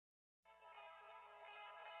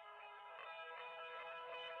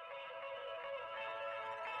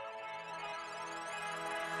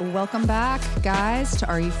Welcome back, guys, to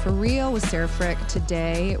Are You For Real with Sarah Frick.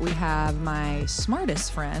 Today, we have my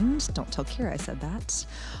smartest friend, don't tell Kira I said that,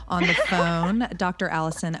 on the phone, Dr.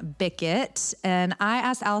 Allison Bickett. And I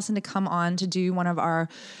asked Allison to come on to do one of our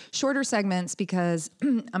shorter segments because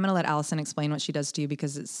I'm going to let Allison explain what she does to you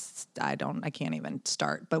because I can't even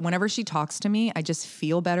start. But whenever she talks to me, I just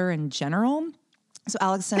feel better in general. So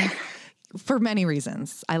Allison, for many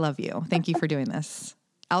reasons, I love you. Thank you for doing this.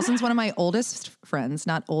 Allison's one of my oldest friends,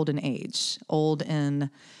 not old in age, old in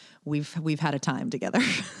we've had a time together.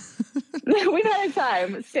 We've had a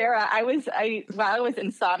time. Sarah, while I was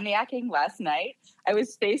insomniacking last night, I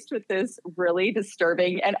was faced with this really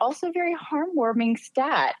disturbing and also very heartwarming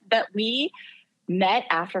stat that we met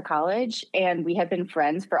after college and we have been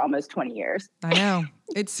friends for almost 20 years. I know.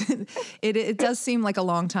 It does seem like a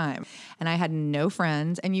long time. And I had no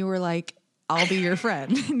friends and you were like, I'll be your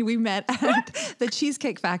friend. And we met at the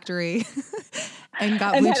Cheesecake Factory and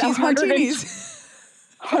got blue cheese martinis.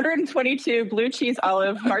 122 blue cheese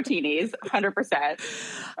olive martinis, 100%.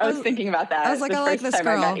 I was thinking about that. I was like, I like this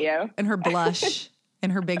girl and her blush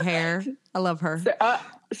and her big hair. I love her.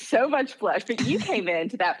 So much blush. But you came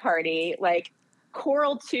into that party like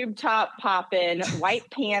coral tube top poppin', white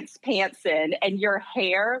pantsin', and your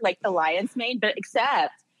hair like the lion's mane, but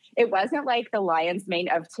except it wasn't like the lion's mane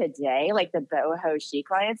of today, like the boho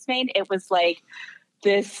chic lion's mane. It was like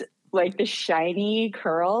this, like the shiny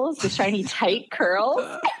curls, the shiny tight curls.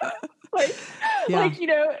 like you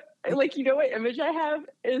know what image I have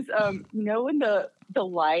is, when the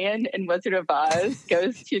lion in Wizard of Oz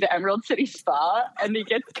goes to the Emerald City Spa and he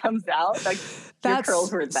comes out, like your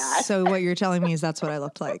curls were that. So what you're telling me is that's what I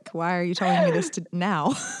looked like. Why are you telling me this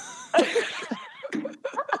now?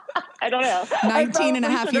 I don't know. 19 and a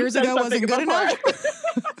half years ago wasn't good enough.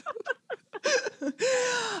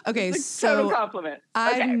 Okay, so compliment.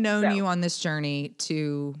 I've known you on this journey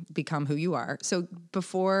to become who you are. So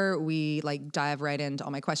before we dive right into all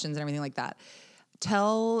my questions and everything like that,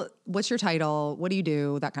 what's your title? What do you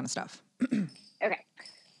do? That kind of stuff. Okay.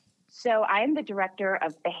 So I am the director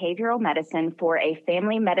of behavioral medicine for a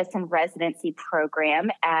family medicine residency program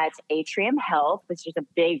at Atrium Health, which is a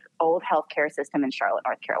big old healthcare system in Charlotte,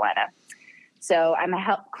 North Carolina. So I'm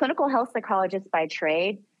a clinical health psychologist by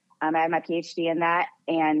trade. I have my PhD in that.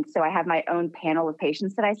 And so I have my own panel of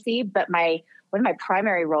patients that I see. But one of my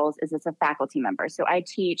primary roles is as a faculty member. So I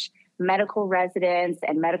teach medical residents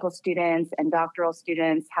and medical students and doctoral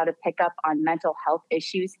students how to pick up on mental health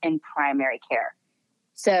issues in primary care.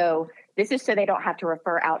 So this is so they don't have to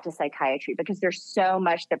refer out to psychiatry because there's so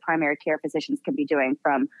much that primary care physicians can be doing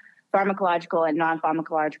from pharmacological and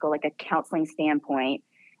non-pharmacological, like a counseling standpoint.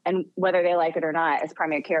 And whether they like it or not, as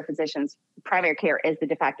primary care physicians, primary care is the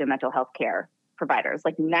de facto mental health care providers.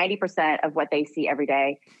 Like 90% of what they see every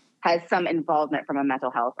day has some involvement from a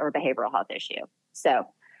mental health or behavioral health issue. So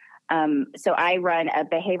I run a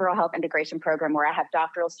behavioral health integration program where I have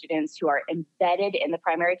doctoral students who are embedded in the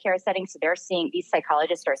primary care setting. So these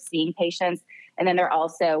psychologists are seeing patients, and then they're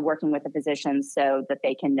also working with the physicians so that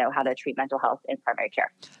they can know how to treat mental health in primary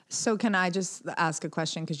care. So can I just ask a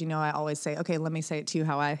question? Because I always say, okay, let me say it to you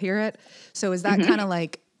how I hear it. So is that kind of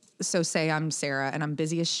like, so say I'm Sarah and I'm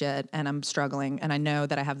busy as shit and I'm struggling and I know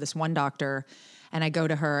that I have this one doctor and I go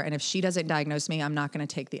to her, and if she doesn't diagnose me, I'm not going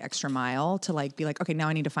to take the extra mile to be like, okay, now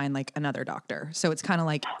I need to find another doctor. So it's kind of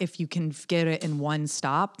like if you can get it in one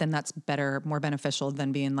stop, then that's better, more beneficial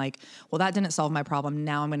than being like, well, that didn't solve my problem.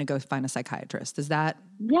 Now I'm going to go find a psychiatrist. Is that?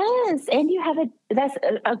 Yes. And that's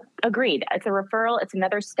agreed. It's a referral. It's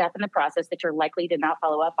another step in the process that you're likely to not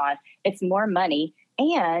follow up on. It's more money,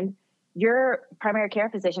 and your primary care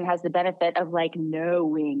physician has the benefit of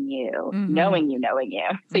knowing you.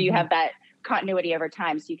 So you have that continuity over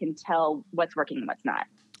time, so you can tell what's working and what's not.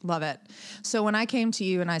 Love it. So when I came to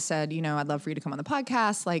you and I said, I'd love for you to come on the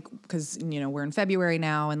podcast, because, we're in February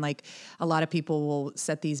now and a lot of people will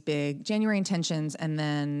set these big January intentions and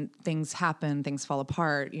then things happen, things fall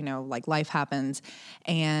apart, life happens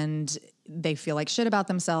and they feel like shit about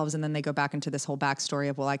themselves. And then they go back into this whole backstory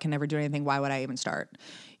of, well, I can never do anything. Why would I even start?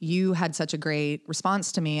 You had such a great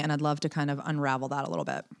response to me and I'd love to kind of unravel that a little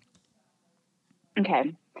bit.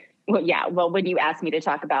 Okay. Well, yeah. Well, when you asked me to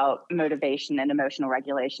talk about motivation and emotional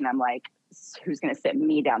regulation, I'm like, who's going to sit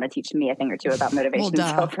me down to teach me a thing or two about motivation and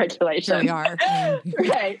self-regulation? Here we are.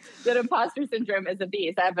 Right. That imposter syndrome is a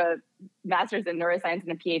beast. I have a master's in neuroscience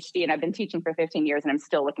and a PhD, and I've been teaching for 15 years, and I'm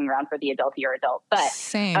still looking around for the adultier adult. But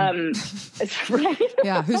same. Right.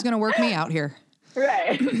 Yeah. Who's going to work me out here?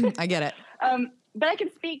 Right. I get it. But I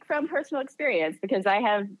can speak from personal experience because I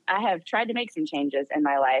have tried to make some changes in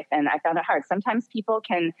my life, and I found it hard. Sometimes people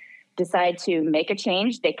can decide to make a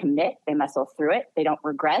change, they commit, they muscle through it, they don't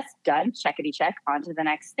regress, done, checkity check, on to the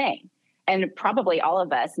next thing. And probably all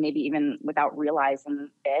of us, maybe even without realizing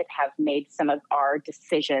it, have made some of our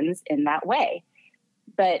decisions in that way.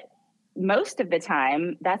 But most of the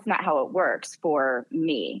time, that's not how it works for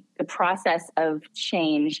me. The process of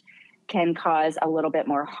change can cause a little bit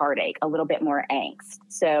more heartache, a little bit more angst.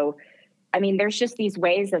 So, I mean, there's just these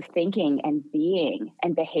ways of thinking and being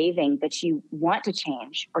and behaving that you want to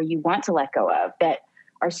change or you want to let go of that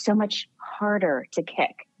are so much harder to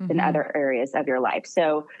kick than other areas of your life.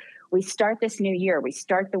 So we start this new year, we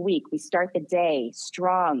start the week, we start the day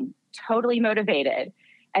strong, totally motivated,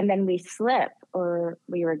 and then we slip or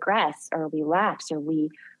we regress or we lapse or we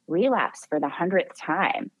relapse for the 100th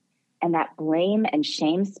time. And that blame and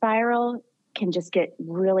shame spiral can just get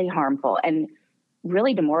really harmful and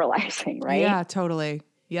really demoralizing, right? Yeah, totally.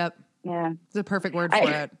 Yep. Yeah. It's the perfect word for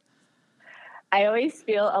it. I always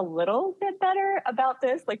feel a little bit better about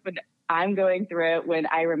this. Like when I'm going through it, when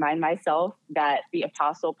I remind myself that the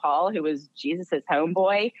Apostle Paul, who was Jesus's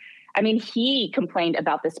homeboy, I mean, he complained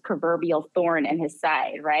about this proverbial thorn in his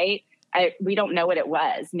side, right? We don't know what it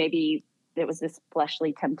was. Maybe it was this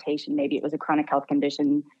fleshly temptation. Maybe it was a chronic health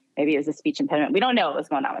condition. Maybe it was a speech impediment. We don't know what was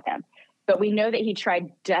going on with him. But we know that he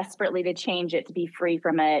tried desperately to change it, to be free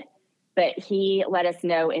from it. But he let us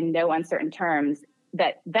know in no uncertain terms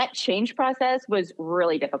that that change process was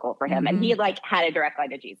really difficult for him. And he had a direct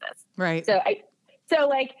line to Jesus. Right. So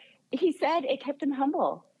he said it kept him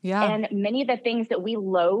humble. Yeah. And many of the things that we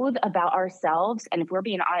loathe about ourselves, and if we're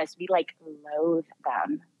being honest, we loathe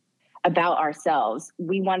them about ourselves.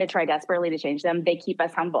 We want to try desperately to change them. They keep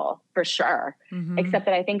us humble for sure. Except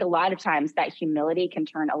that I think a lot of times that humility can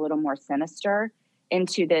turn a little more sinister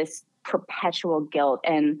into this perpetual guilt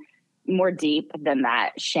and more deep than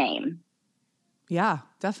that, shame. Yeah,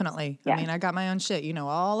 definitely. Yeah. I mean, I got my own shit. You know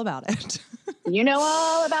all about it. You know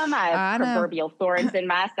all about my proverbial thorns in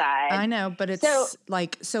my side. I know, but it's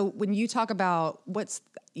so when you talk about I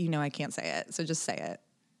can't say it. So just say it.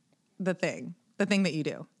 The thing that you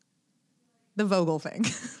do. The Vogel thing.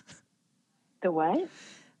 The what?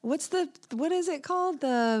 What is it called?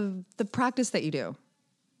 The practice that you do.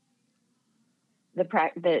 The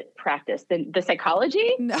practice, the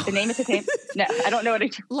psychology? No. The name is the name? No, I don't know what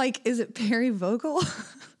it is it Perry Vogel?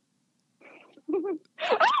 Oh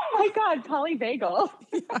my God, polyvagal.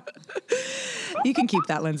 Yeah. You can keep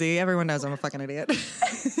that, Lindsay. Everyone knows I'm a fucking idiot.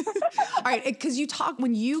 All right, because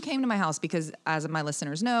when you came to my house, because as my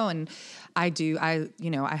listeners know, and I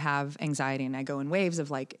have anxiety and I go in waves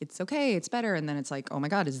of it's okay, it's better. And then it's like, oh my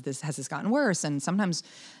God, has this gotten worse? And sometimes,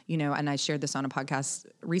 and I shared this on a podcast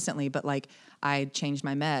recently, but I changed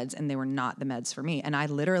my meds and they were not the meds for me. And I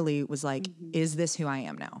literally was like, is this who I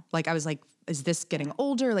am now? I was like, is this getting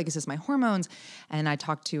older? Is this my hormones? And I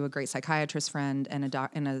talked to a great psychiatrist friend and a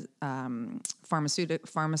pharmacist. A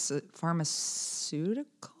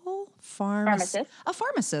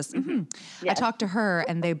pharmacist. Mm-hmm. Yes. I talked to her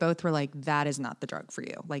and they both were like, that is not the drug for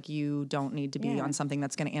you. You don't need to be on something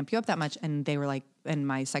that's going to amp you up that much. And they were like, and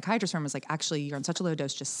my psychiatrist friend was like, actually, you're on such a low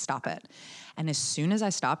dose, just stop it. And as soon as I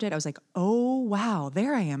stopped it, I was like, oh, wow,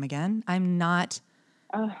 there I am again. I'm not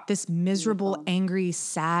this miserable, angry,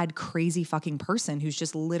 sad, crazy fucking person who's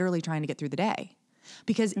just literally trying to get through the day.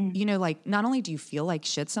 Because, not only do you feel like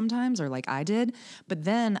shit sometimes or like I did, but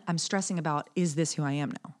then I'm stressing about, is this who I am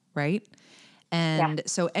now? Right. And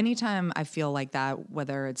so anytime I feel like that,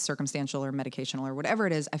 whether it's circumstantial or medicational or whatever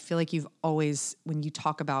it is, I feel like you've always, when you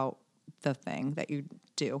talk about the thing that you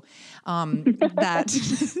do,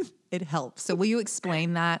 that it helps. So will you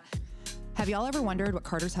explain that? Have y'all ever wondered what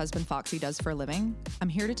Carter's husband, Foxy, does for a living? I'm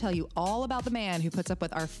here to tell you all about the man who puts up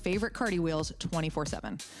with our favorite Cardi wheels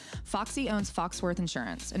 24/7. Foxy owns Foxworth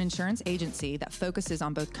Insurance, an insurance agency that focuses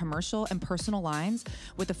on both commercial and personal lines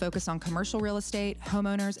with a focus on commercial real estate,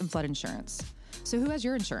 homeowners, and flood insurance. So who has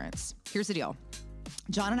your insurance? Here's the deal.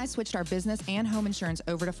 John and I switched our business and home insurance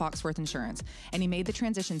over to Foxworth Insurance, and he made the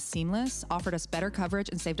transition seamless, offered us better coverage,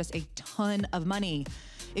 and saved us a ton of money.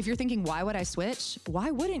 If you're thinking, why would I switch? Why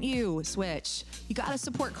wouldn't you switch? You gotta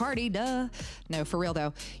support Cardi, duh. No, for real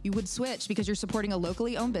though. You would switch because you're supporting a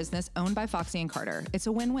locally owned business owned by Foxy and Carter. It's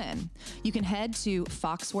a win-win. You can head to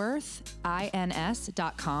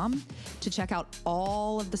foxworthins.com to check out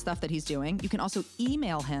all of the stuff that he's doing. You can also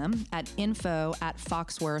email him at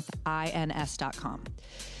info@foxworthins.com.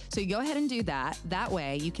 So you go ahead and do that. That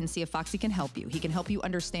way you can see if Foxy can help you. He can help you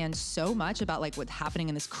understand so much about what's happening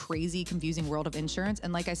in this crazy, confusing world of insurance.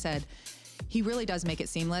 And like I said, he really does make it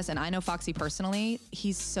seamless. And I know Foxy personally.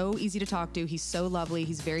 He's so easy to talk to. He's so lovely.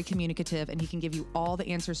 He's very communicative, and he can give you all the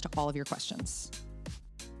answers to all of your questions.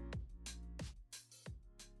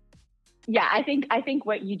 Yeah, I think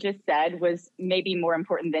what you just said was maybe more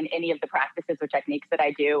important than any of the practices or techniques that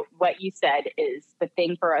I do. What you said is the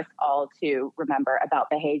thing for us all to remember about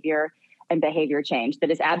behavior and behavior change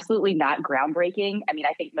that is absolutely not groundbreaking. I mean,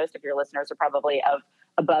 I think most of your listeners are probably of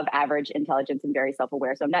above average intelligence and very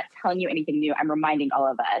self-aware. So I'm not telling you anything new. I'm reminding all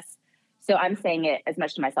of us. So I'm saying it as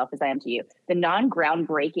much to myself as I am to you. The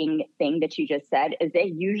non-groundbreaking thing that you just said is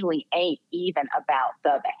it usually ain't even about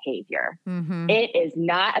the behavior. Mm-hmm. It is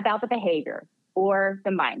not about the behavior or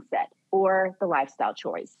the mindset or the lifestyle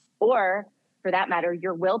choice or, for that matter,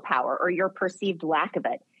 your willpower or your perceived lack of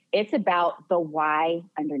it. It's about the why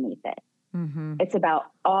underneath it. Mm-hmm. It's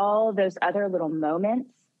about all those other little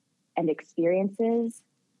moments and experiences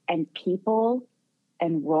and people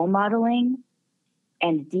and role modeling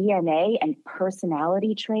and DNA and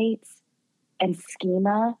personality traits and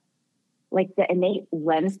schema, like the innate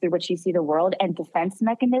lens through which you see the world and defense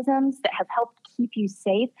mechanisms that have helped keep you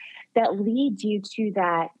safe that lead you to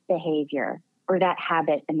that behavior or that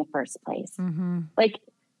habit in the first place. Mm-hmm. Like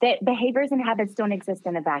that behaviors and habits don't exist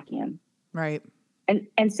in a vacuum. Right.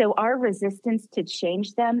 And so our resistance to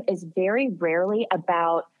change them is very rarely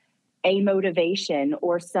about a motivation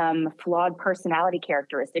or some flawed personality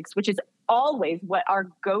characteristics, which is always what our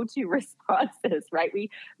go-to response is, right? We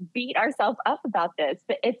beat ourselves up about this,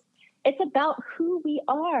 but it's about who we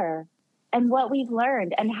are and what we've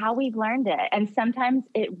learned and how we've learned it. And sometimes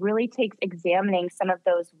it really takes examining some of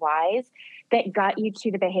those whys that got you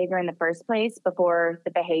to the behavior in the first place before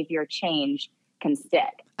the behavior change can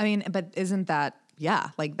stick. I mean, but isn't that, yeah,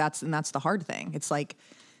 like that's the hard thing. It's like,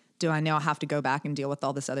 do I now have to go back and deal with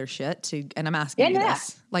all this other shit to, and I'm asking you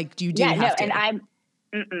this, like, do you have to?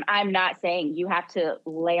 And I'm not saying you have to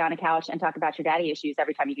lay on a couch and talk about your daddy issues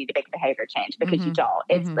every time you need to make a behavior change because you don't.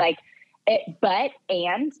 It's like,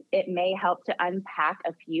 it may help to unpack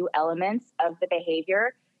a few elements of the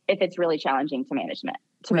behavior if it's really challenging to manage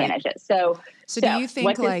it. So do you think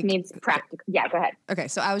what like this needs practical? Yeah, go ahead. Okay.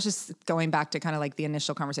 So I was just going back to kind of like the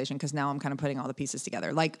initial conversation, because now I'm kind of putting all the pieces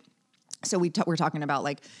together. Like, so we're talking about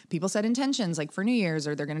like people set intentions like for New Year's,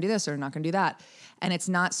 or they're going to do this or not going to do that. And it's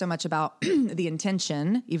not so much about the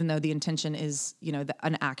intention, even though the intention is,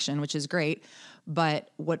 an action, which is great.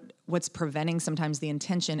 But what's preventing sometimes the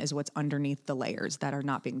intention is what's underneath the layers that are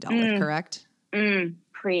not being dealt with. Correct?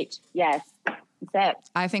 Preach. Yes. That's it.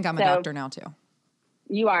 I think I'm a doctor now too.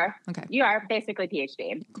 You are. Okay. You are basically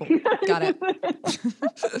PhD. Cool. Got it.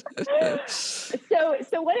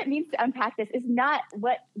 So what it means to unpack this is not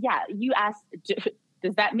you asked,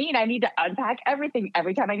 does that mean I need to unpack everything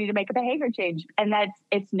every time I need to make a behavior change? And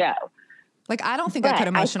it's no. Like, I don't think I could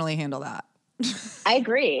emotionally handle that. I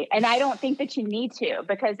agree. And I don't think that you need to,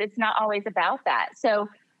 because it's not always about that. So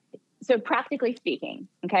practically speaking,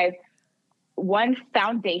 okay, one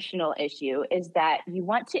foundational issue is that you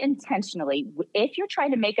want to intentionally, if you're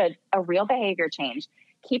trying to make a real behavior change,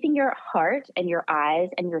 keeping your heart and your eyes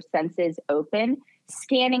and your senses open,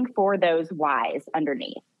 scanning for those whys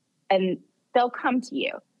underneath, and they'll come to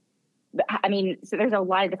you. I mean, so there's a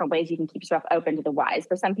lot of different ways you can keep yourself open to the whys.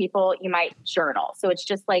 For some people, you might journal. So it's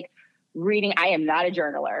just like reading. I am not a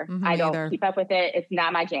journaler. I don't keep up with it. It's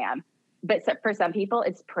not my jam. But for some people,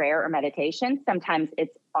 it's prayer or meditation. Sometimes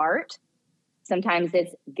it's art. Sometimes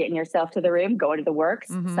it's getting yourself to the room, going to the works.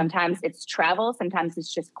 Sometimes it's travel. Sometimes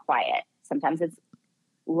it's just quiet. Sometimes it's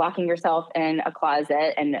locking yourself in a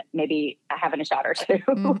closet and maybe having a shot or two.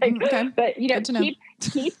 Okay. But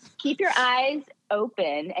keep your eyes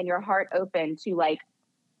open and your heart open to like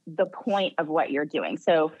the point of what you're doing.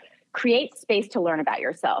 So create space to learn about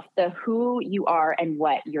yourself, the who you are and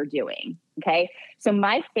what you're doing. Okay. So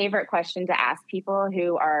my favorite question to ask people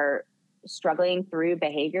who are struggling through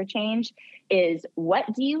behavior change is, what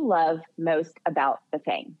do you love most about the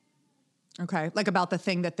thing? Okay. Like about the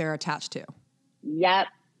thing that they're attached to. Yep.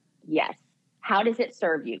 Yes. How does it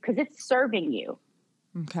serve you? Because it's serving you.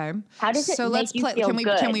 Okay. How does it make you feel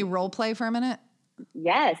good? Can we role play for a minute?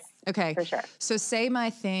 Yes. Okay. For sure. So say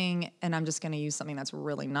my thing, and I'm just going to use something that's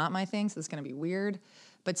really not my thing, so it's going to be weird.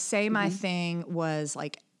 But say my thing was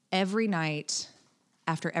like every night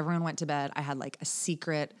after everyone went to bed, I had like a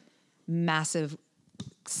secret massive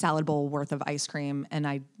salad bowl worth of ice cream, and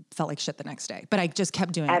I felt like shit the next day. But I just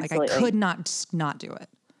kept doing it. Like I could not do it.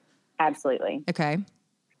 Absolutely. Okay.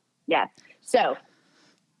 Yeah. So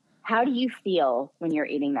how do you feel when you're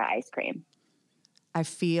eating the ice cream? I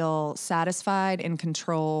feel satisfied, in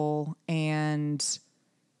control, and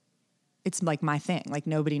it's like my thing. Like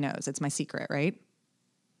nobody knows. It's my secret, right?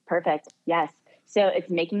 Perfect. Yes. So it's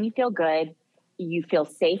making you feel good. You feel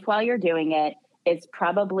safe while you're doing it. It's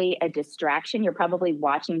probably a distraction. You're probably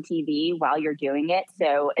watching TV while you're doing it.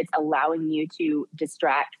 So it's allowing you to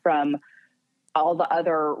distract from all the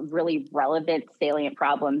other really relevant, salient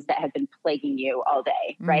problems that have been plaguing you all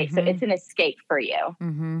day, right? So it's an escape for you.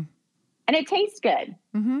 And it tastes good.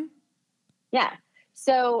 Yeah.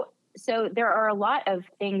 So there are a lot of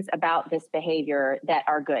things about this behavior that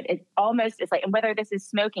are good. It's like, and whether this is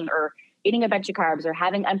smoking or eating a bunch of carbs or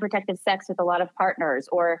having unprotected sex with a lot of partners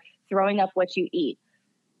or throwing up what you eat,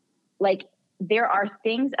 like, there are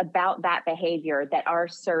things about that behavior that are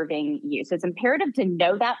serving you. So it's imperative to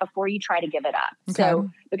know that before you try to give it up. Okay.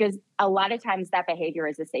 So, because a lot of times that behavior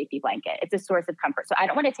is a safety blanket. It's a source of comfort. So I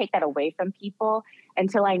don't want to take that away from people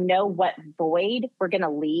until I know what void we're going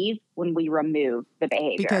to leave when we remove the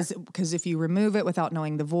behavior. Because if you remove it without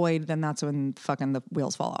knowing the void, then that's when fucking the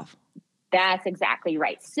wheels fall off. That's exactly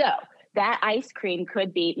right. So that ice cream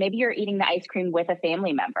could be, maybe you're eating the ice cream with a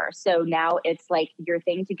family member. So now it's like your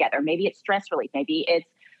thing together. Maybe it's stress relief. Maybe it's,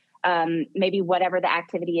 maybe whatever the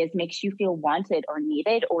activity is makes you feel wanted or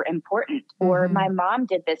needed or important. Or my mom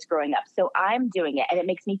did this growing up, so I'm doing it and it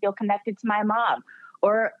makes me feel connected to my mom.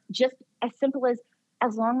 Or just as simple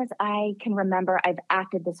as long as I can remember I've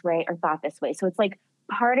acted this way or thought this way. So it's like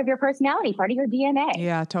part of your personality, part of your DNA.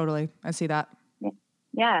 Yeah, totally. I see that.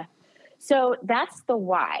 Yeah. So that's the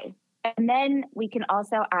why. And then we can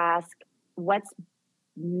also ask, what's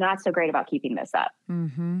not so great about keeping this up?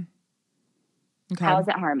 Okay. How is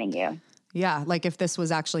it harming you? Yeah. Like if this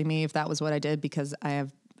was actually me, if that was what I did, because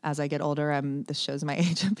as I get older, this shows my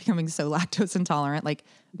age, I'm becoming so lactose intolerant, like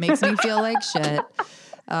makes me feel like shit.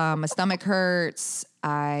 My stomach hurts.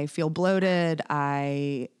 I feel bloated.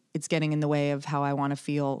 It's getting in the way of how I want to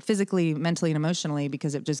feel physically, mentally, and emotionally,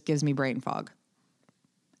 because it just gives me brain fog.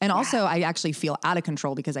 And also, I actually feel out of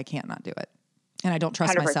control because I can't not do it. And I don't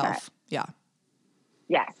trust 100%. Myself. Yeah.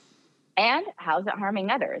 Yes. And how's it harming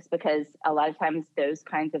others? Because a lot of times those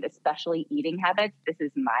kinds of, especially eating habits, this is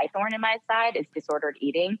my thorn in my side, is disordered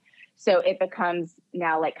eating. So it becomes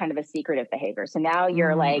now like kind of a secretive behavior. So now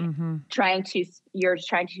you're trying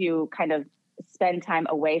to kind of spend time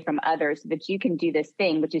away from others so that you can do this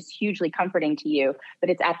thing, which is hugely comforting to you, but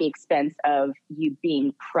it's at the expense of you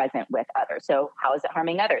being present with others. So how is it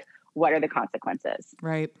harming others? What are the consequences?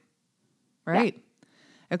 Right. Yeah.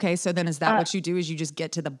 Okay. So then is that what you do, is you just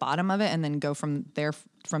get to the bottom of it and then go from there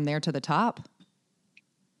to the top?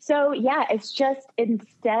 So yeah, it's just,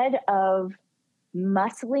 instead of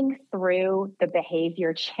muscling through the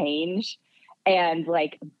behavior change and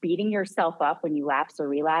like beating yourself up when you lapse or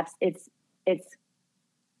relapse, it's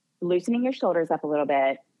loosening your shoulders up a little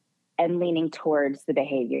bit and leaning towards the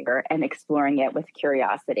behavior and exploring it with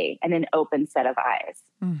curiosity and an open set of eyes.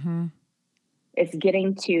 It's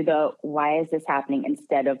getting to the, why is this happening,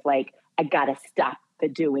 instead of like, I got to stop the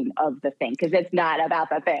doing of the thing, because it's not about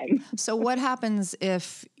the thing. So what happens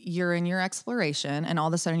if you're in your exploration and all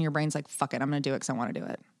of a sudden your brain's like, fuck it, I'm going to do it because I want to do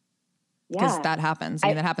it? Because that happens. I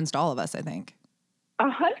mean, that happens to all of us, I think.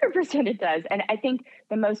 100% it does. And I think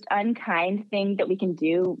the most unkind thing that we can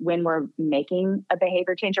do when we're making a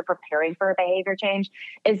behavior change or preparing for a behavior change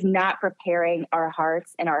is not preparing our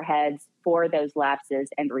hearts and our heads for those lapses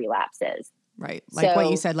and relapses. Right. Like what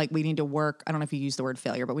you said, like we need to work, I don't know if you use the word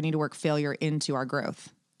failure, but we need to work failure into our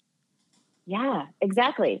growth. Yeah,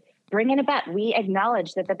 exactly. Bringing it back. We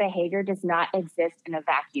acknowledge that the behavior does not exist in a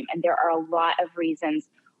vacuum. And there are a lot of reasons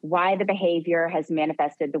why the behavior has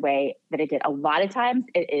manifested the way that it did. A lot of times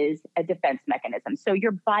it is a defense mechanism. So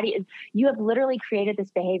your body you have literally created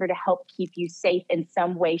this behavior to help keep you safe in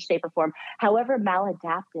some way, shape, or form, however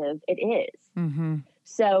maladaptive it is.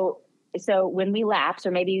 So when we lapse,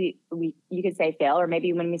 or maybe you could say fail, or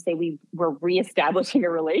maybe when we say we're reestablishing a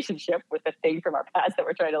relationship with a thing from our past that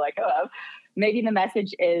we're trying to let go of, maybe the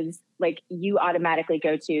message is like, you automatically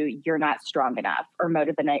go to, you're not strong enough or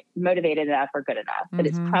motivated enough or good enough. But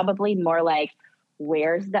it's probably more like,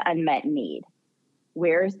 where's the unmet need?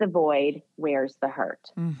 Where's the void? Where's the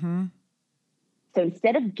hurt? So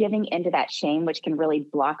instead of giving into that shame, which can really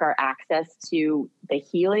block our access to the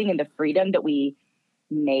healing and the freedom that we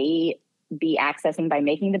may be accessing by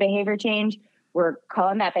making the behavior change, we're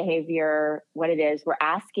calling that behavior what it is. We're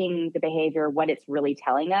asking the behavior what it's really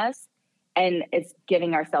telling us. And it's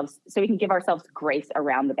giving ourselves, so we can give ourselves grace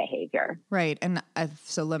around the behavior. Right. And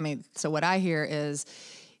so what I hear is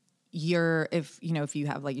if you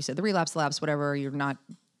have, like you said, the relapse, whatever, you're not,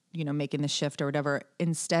 making the shift or whatever,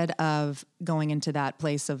 instead of going into that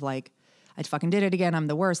place of like, I fucking did it again, I'm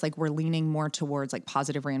the worst. Like, we're leaning more towards like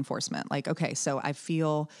positive reinforcement. Like, okay, so I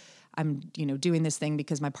feel I'm, doing this thing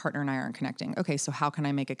because my partner and I aren't connecting. Okay, so how can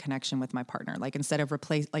I make a connection with my partner? Like, instead of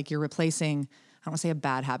you're replacing, I don't want to say a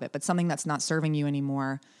bad habit, but something that's not serving you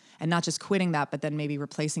anymore, and not just quitting that, but then maybe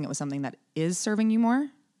replacing it with something that is serving you more.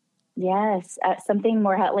 Yes, something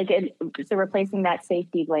more so replacing that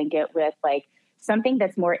safety blanket with like something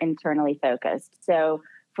that's more internally focused. So,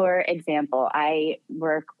 for example, I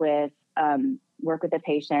work with a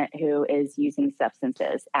patient who is using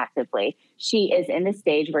substances actively. She is in the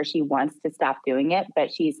stage where she wants to stop doing it,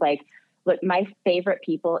 but she's like, look, my favorite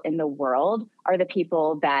people in the world are the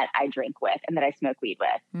people that I drink with and that I smoke weed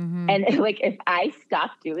with. Mm-hmm. And like, if I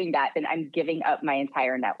stop doing that, then I'm giving up my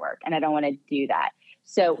entire network, and I don't want to do that.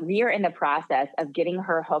 So we are in the process of getting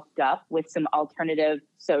her hooked up with some alternative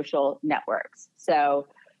social networks. So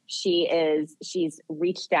she's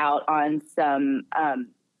reached out on some,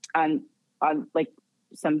 on like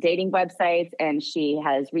some dating websites, and she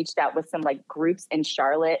has reached out with some like groups in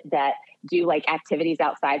Charlotte that do like activities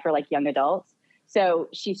outside for like young adults. So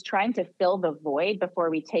she's trying to fill the void before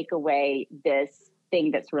we take away this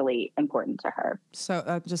thing that's really important to her. So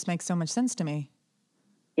that just makes so much sense to me.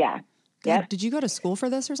 Yeah. Yep. Did you go to school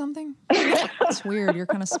for this or something? It's weird. You're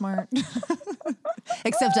kind of smart.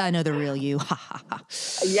 Except I know the real you.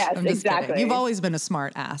 Yes, exactly. Kidding. You've always been a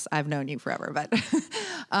smart ass. I've known you forever, but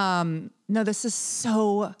no, this is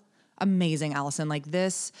so amazing, Allison. Like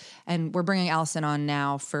this, and we're bringing Allison on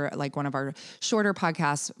now for like one of our shorter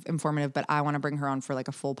podcasts, informative, but I want to bring her on for like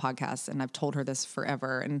a full podcast. And I've told her this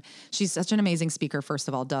forever. And she's such an amazing speaker. First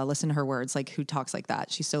of all, listen to her words. Like, who talks like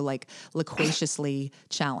that? She's so like loquaciously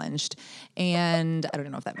challenged. And I don't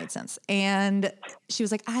know if that made sense. And she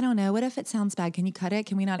was like, I don't know. What if it sounds bad? Can you cut it?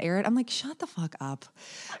 Can we not air it? I'm like, shut the fuck up.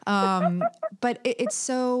 But it's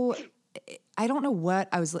so, I don't know what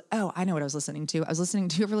I was. Oh, I know what I was listening to.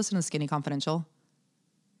 Do you ever listen to Skinny Confidential?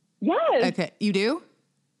 Yes. Okay. You do?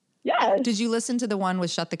 Yes. Did you listen to the one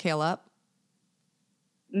with Shut the Kale Up?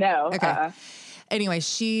 No. Okay. Anyway,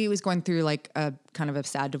 she was going through like a kind of a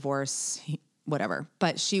sad divorce, whatever.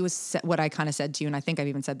 But she was what I kind of said to you, and I think I've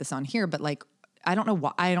even said this on here, but like, I don't know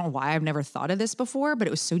why I've never thought of this before, but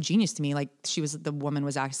it was so genius to me. Like the woman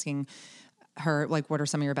was asking her, like, what are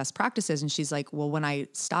some of your best practices? And she's like, well, when I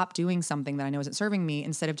stop doing something that I know isn't serving me,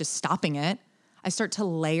 instead of just stopping it, I start to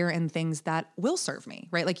layer in things that will serve me,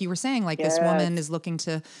 right? Like you were saying, like This woman is looking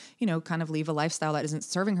to, kind of leave a lifestyle that isn't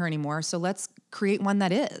serving her anymore. So let's create one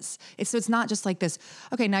that is. So it's not just like this,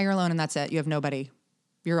 okay, now you're alone and that's it. You have nobody.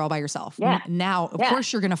 You're all by yourself. Yeah. Now, of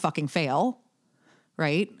course you're going to fucking fail.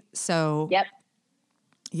 Right. So. Yep.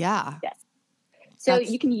 Yeah. Yes. So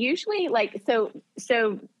you can usually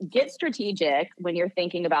so get strategic when you're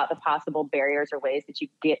thinking about the possible barriers or ways that you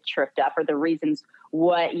get tripped up, or the reasons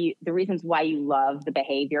why you love the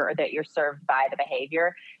behavior or that you're served by the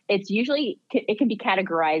behavior. It can be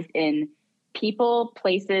categorized in people,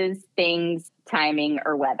 places, things, timing,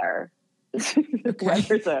 or weather. Okay.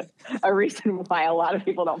 Weather's a reason why a lot of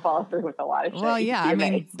people don't follow through with a lot of shit. Well, yeah, I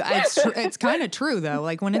mean, it's kind of true though.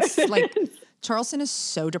 Like when it's like Charleston is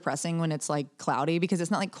so depressing when it's like cloudy, because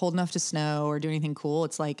it's not like cold enough to snow or do anything cool.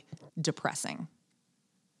 It's like depressing.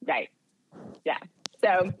 Right. Yeah.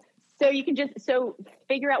 So you can just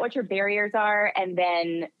figure out what your barriers are, and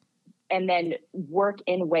then work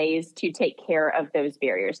in ways to take care of those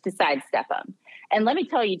barriers, to sidestep them. And let me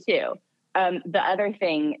tell you too, the other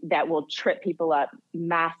thing that will trip people up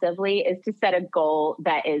massively is to set a goal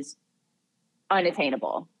that is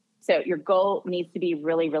unattainable. So your goal needs to be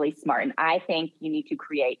really, really smart. And I think you need to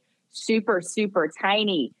create super, super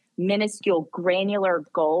tiny, minuscule, granular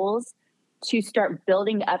goals to start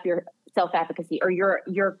building up your self-efficacy or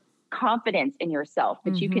your confidence in yourself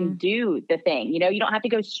that you can do the thing. You don't have to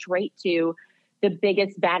go straight to the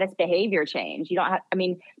biggest, baddest behavior change. You don't have,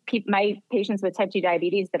 my patients with type 2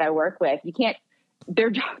 diabetes that I work with,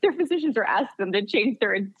 their physicians are asking them to change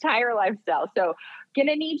their entire lifestyle. So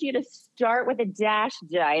gonna need you to start with a DASH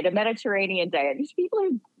diet, a Mediterranean diet. These people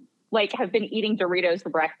who have been eating Doritos for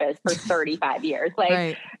breakfast for 35 years.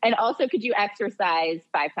 Right. And also, could you exercise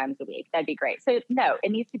 5 times a week? That'd be great. So no,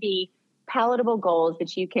 it needs to be palatable goals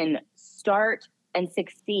that you can start and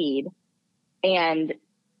succeed and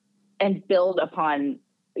build upon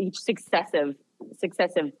each successive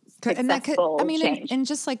successful change. In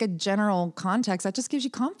just like a general context, that just gives you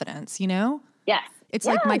confidence, Yes. It's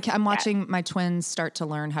like I'm watching my twins start to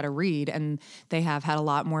learn how to read, and they have had a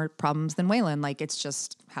lot more problems than Waylon. Like, it's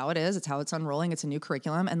just how it is. It's how it's unrolling. It's a new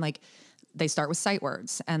curriculum. And like, they start with sight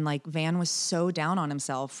words, and like Van was so down on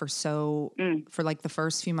himself for like the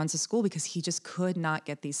first few months of school, because he just could not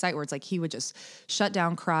get these sight words. Like, he would just shut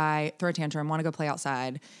down, cry, throw a tantrum, want to go play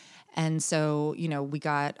outside. And so,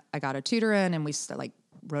 I got a tutor in, and we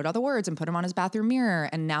wrote all the words and put him on his bathroom mirror.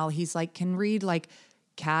 And now he's like, can read like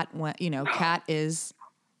cat is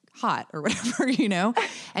hot or whatever,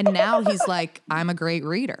 and now he's like, I'm a great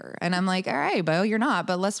reader. And I'm like, all right, Bo, you're not,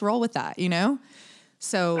 but let's roll with that,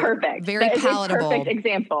 So perfect. Very that is palatable. A perfect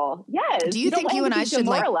example. Yes. Do you think you and I should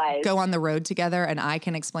like demoralized. go on the road together and I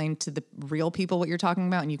can explain to the real people what you're talking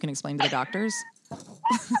about and you can explain to the doctors? I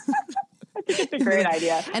think it's a great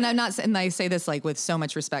idea. And and I say this like with so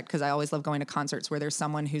much respect because I always love going to concerts where there's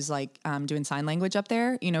someone who's like doing sign language up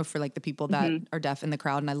there, you know, for like the people that are deaf in the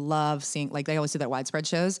crowd. And I love seeing, like they always do that widespread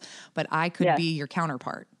shows, but I could be your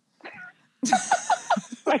counterpart.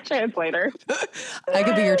 My translator. I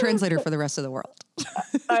could be your translator for the rest of the world.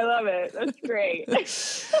 I love it. That's great.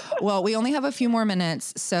 Well, we only have a few more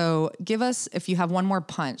minutes. So give us, if you have one more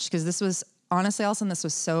punch, because this was, honestly, Allison, this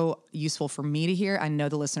was so useful for me to hear. I know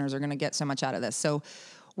the listeners are going to get so much out of this. So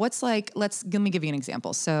what's like, let me give you an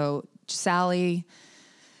example. So Sally,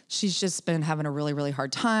 she's just been having a really, really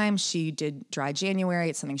hard time. She did dry January.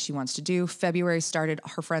 It's something she wants to do. February started,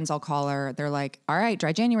 her friends all call her. They're like, all right,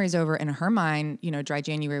 dry January's over. And in her mind, you know, dry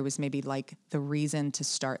January was maybe like the reason to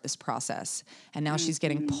start this process. And now she's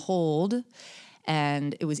getting pulled.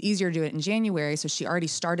 And it was easier to do it in January. So she already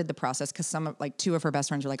started the process because two of her best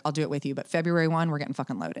friends were like, I'll do it with you. But February 1, we're getting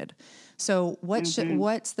fucking loaded. So what's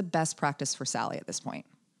the best practice for Sally at this point?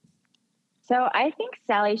 So I think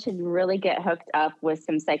Sally should really get hooked up with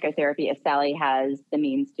some psychotherapy if Sally has the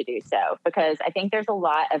means to do so, because I think there's a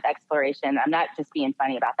lot of exploration. I'm not just being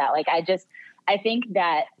funny about that. Like, I think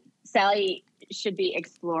that Sally should be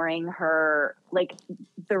exploring her, like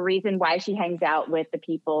the reason why she hangs out with the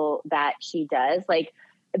people that she does. Like,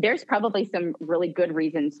 there's probably some really good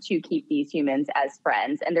reasons to keep these humans as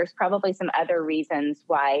friends. And there's probably some other reasons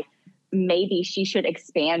why maybe she should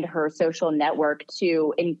expand her social network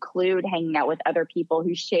to include hanging out with other people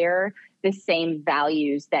who share the same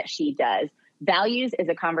values that she does. Values is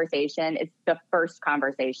a conversation. It's the first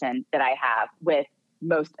conversation that I have with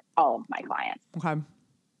most all of my clients. Okay.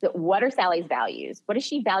 So what are Sally's values? What does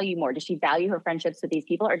she value more? Does she value her friendships with these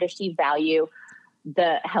people, or does she value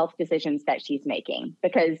the health decisions that she's making?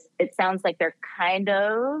 Because it sounds like they're kind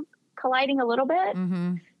of colliding a little bit.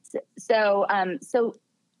 Mm-hmm. So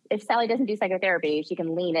if Sally doesn't do psychotherapy, she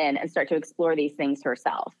can lean in and start to explore these things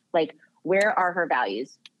herself. Like, where are her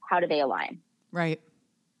values? How do they align? Right.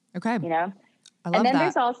 Okay. You know? I love and then that.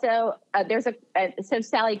 there's also, so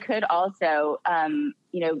Sally could also,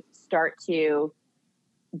 start to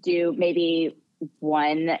do maybe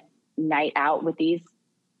one night out with these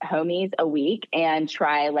homies a week and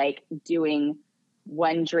try like doing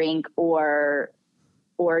one drink or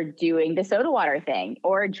doing the soda water thing,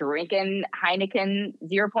 or drinking Heineken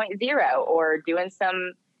 0.0, or doing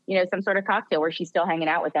some sort of cocktail where she's still hanging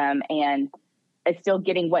out with them and is still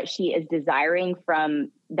getting what she is desiring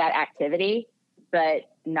from that activity,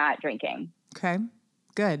 but not drinking. Okay,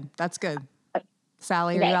 good. That's good.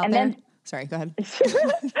 Sally, are okay, you out there? Sorry, go ahead.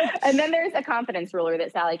 And then there's a confidence ruler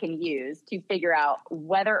that Sally can use to figure out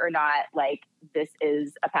whether or not like this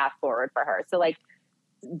is a path forward for her. So like,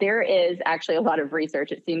 there is actually a lot of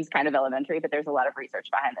research. It seems kind of elementary, but there's a lot of research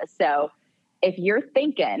behind this. So if you're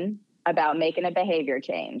thinking about making a behavior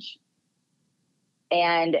change,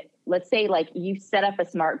 and let's say like you set up a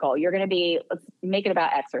SMART goal, let's make it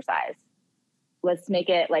about exercise. Let's make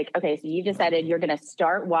it like, okay, so you've decided you're going to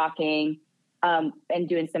start walking and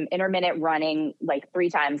doing some intermittent running like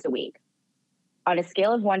 3 times a week. On a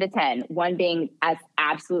scale of 1 to 10, 1 being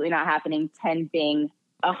absolutely not happening, 10 being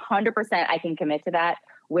 100% I can commit to that.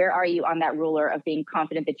 Where are you on that ruler of being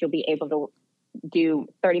confident that you'll be able to do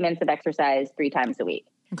 30 minutes of exercise 3 times a week?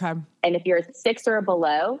 Okay. And if you're 6 or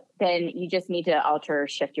below, then you just need to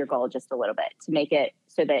shift your goal just a little bit to make it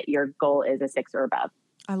so that your goal is a 6 or above.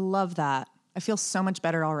 I love that. I feel so much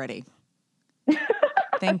better already.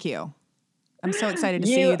 Thank you. I'm so excited to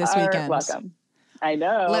see you this weekend. You're welcome. I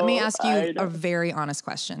know. Let me ask you a very honest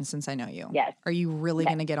question since I know you. Yes. Are you really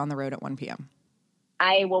going to get on the road at 1 p.m.?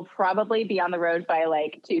 I will probably be on the road by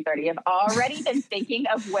like 2:30. I've already been thinking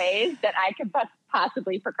of ways that I could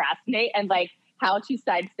possibly procrastinate and like how to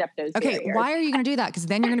sidestep those barriers. Why are you going to do that? Because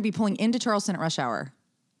then you're going to be pulling into Charleston at rush hour.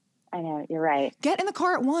 I know, you're right. Get in the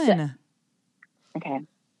car at 1. Okay.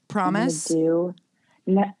 Promise? Should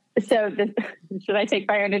I take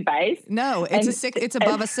my own advice? No, it's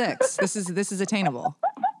above a 6. This is attainable.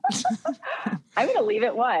 I'm going to leave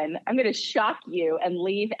at 1. I'm going to shock you and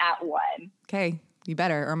leave at 1. Okay. You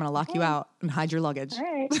better, or I'm going to lock you out and hide your luggage. All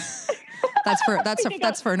right. That's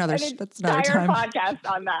for another time.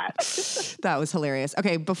 Podcast on that. That was hilarious.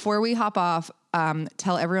 Okay. Before we hop off,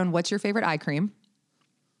 tell everyone what's your favorite eye cream.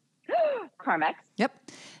 Carmex.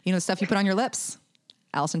 Yep. You know, the stuff you put on your lips.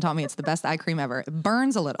 Allison taught me it's the best eye cream ever. It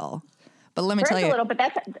burns a little, but let me tell you. Burns a little, but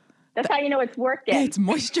that's how you know it's working. It's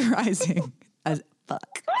moisturizing as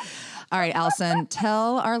fuck. All right, Allison,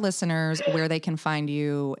 tell our listeners where they can find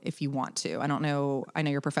you if you want to. I don't know. I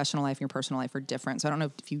know your professional life and your personal life are different. So I don't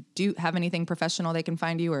know if you do have anything professional they can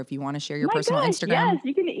find you, or if you want to share your personal Instagram. Yes,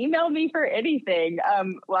 you can email me for anything.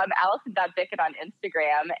 Well, I'm Allison.Bickett on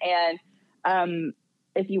Instagram. And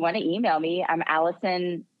if you want to email me, I'm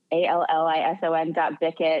Allison,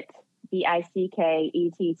 ALLISON.Bickett,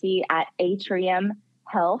 BICKETT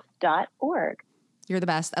 @atriumhealth.org. You're the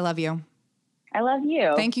best. I love you. I love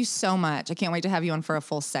you. Thank you so much. I can't wait to have you on for a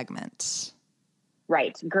full segment.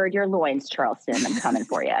 Right. Gird your loins, Charleston. I'm coming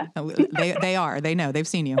for you. They are. They know. They've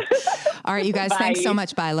seen you. All right, you guys. Bye. Thanks so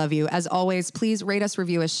much. Bye. I love you. As always, please rate us,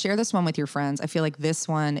 review us, share this one with your friends. I feel like this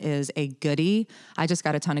one is a goodie. I just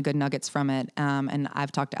got a ton of good nuggets from it. And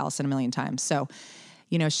I've talked to Allison a million times. So,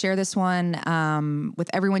 share this one with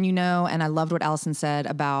everyone you know. And I loved what Allison said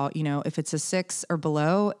about, if it's a 6 or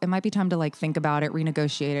below, it might be time to think about it,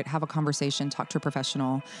 renegotiate it, have a conversation, talk to a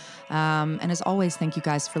professional. And as always, thank you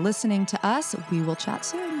guys for listening to us. We will chat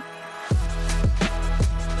soon.